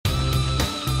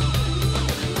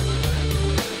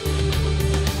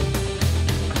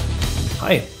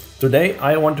Hi, today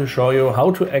I want to show you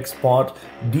how to export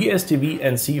DSTV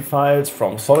NC files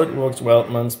from SolidWorks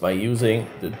weldments by using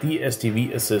the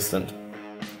DSTV Assistant.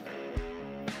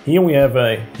 Here we have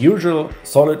a usual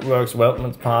SolidWorks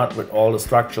weldments part with all the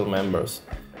structural members.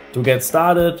 To get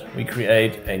started, we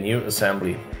create a new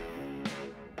assembly.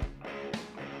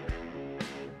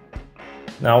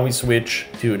 Now we switch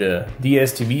to the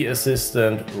DSTV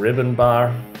Assistant ribbon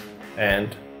bar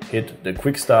and hit the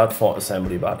Quick Start for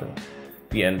Assembly button.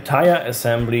 The entire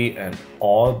assembly and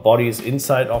all bodies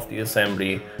inside of the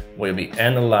assembly will be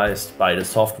analyzed by the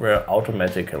software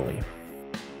automatically.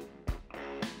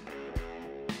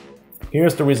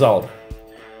 Here's the result.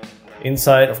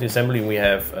 Inside of the assembly we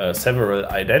have several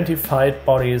identified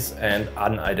bodies and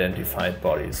unidentified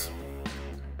bodies.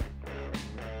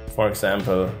 For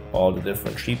example, all the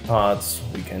different sheet parts,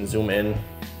 we can zoom in,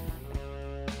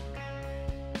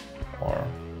 or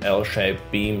L-shaped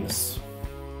beams.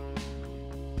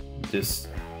 This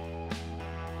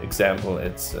example,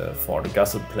 it's for the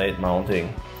gusset plate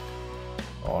mounting,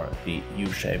 or the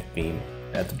U-shaped beam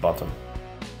at the bottom.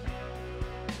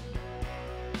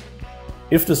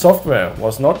 If the software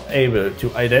was not able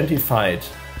to identify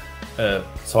a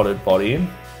solid body,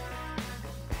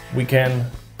 we can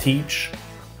teach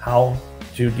how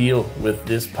to deal with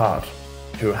this part.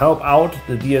 To help out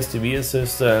the DSTV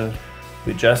Assistant,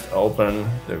 we just open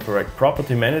the correct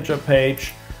property manager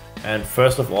page, and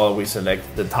first of all we select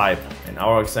the type. In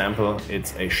our example,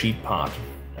 it's a sheet part.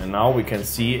 And now we can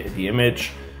see the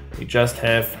image. We just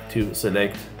have to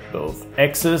select both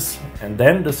axes, and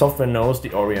then the software knows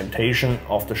the orientation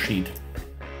of the sheet.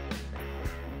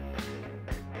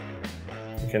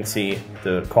 You can see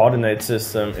the coordinate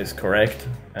system is correct,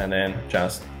 and then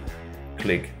just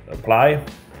click apply,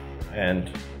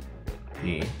 and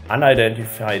the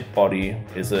unidentified body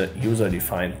is a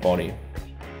user-defined body.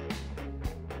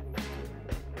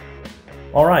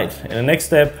 Alright, in the next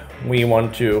step we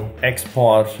want to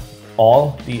export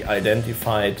all the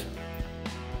identified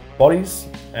bodies,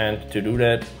 and to do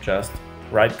that just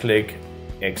right click,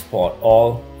 export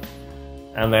all,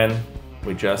 and then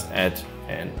we just add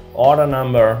an order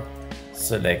number,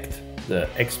 select the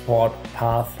export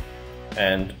path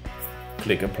and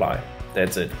click apply.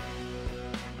 That's it.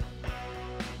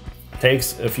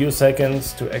 Takes a few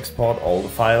seconds to export all the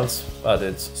files, but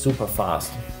it's super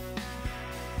fast.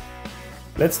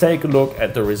 Let's take a look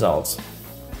at the results.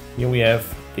 Here we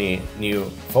have the new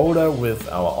folder with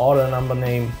our order number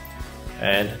name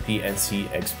and the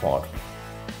NC export.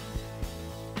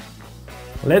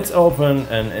 Let's open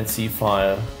an NC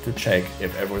file to check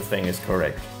if everything is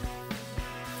correct.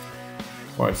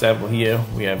 For example, here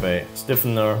we have a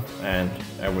stiffener and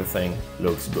everything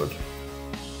looks good.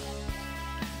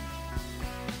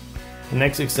 The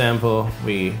next example,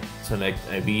 we select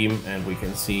a beam and we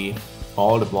can see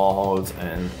all the boreholes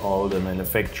and all the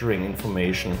manufacturing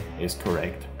information is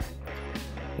correct.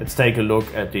 Let's take a look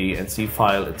at the NC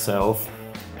file itself,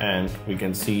 and we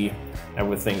can see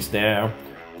everything's there,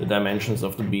 the dimensions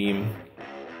of the beam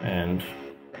and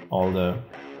all the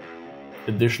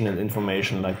additional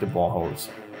information like the boreholes.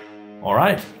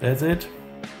 Alright, that's it.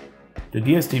 The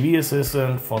DSTV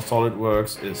Assistant for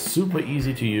SolidWorks is super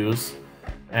easy to use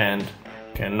and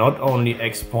can not only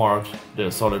export the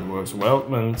SolidWorks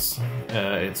weldments,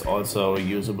 it's also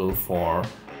usable for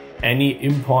any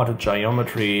imported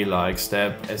geometry like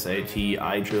STEP, SAT,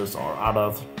 IGES or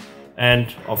others,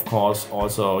 and of course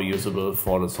also usable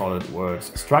for the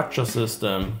SolidWorks structure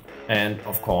system, and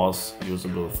of course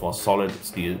usable for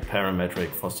SolidSteel parametric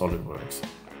for SolidWorks.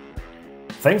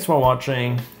 Thanks for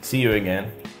watching, see you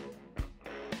again.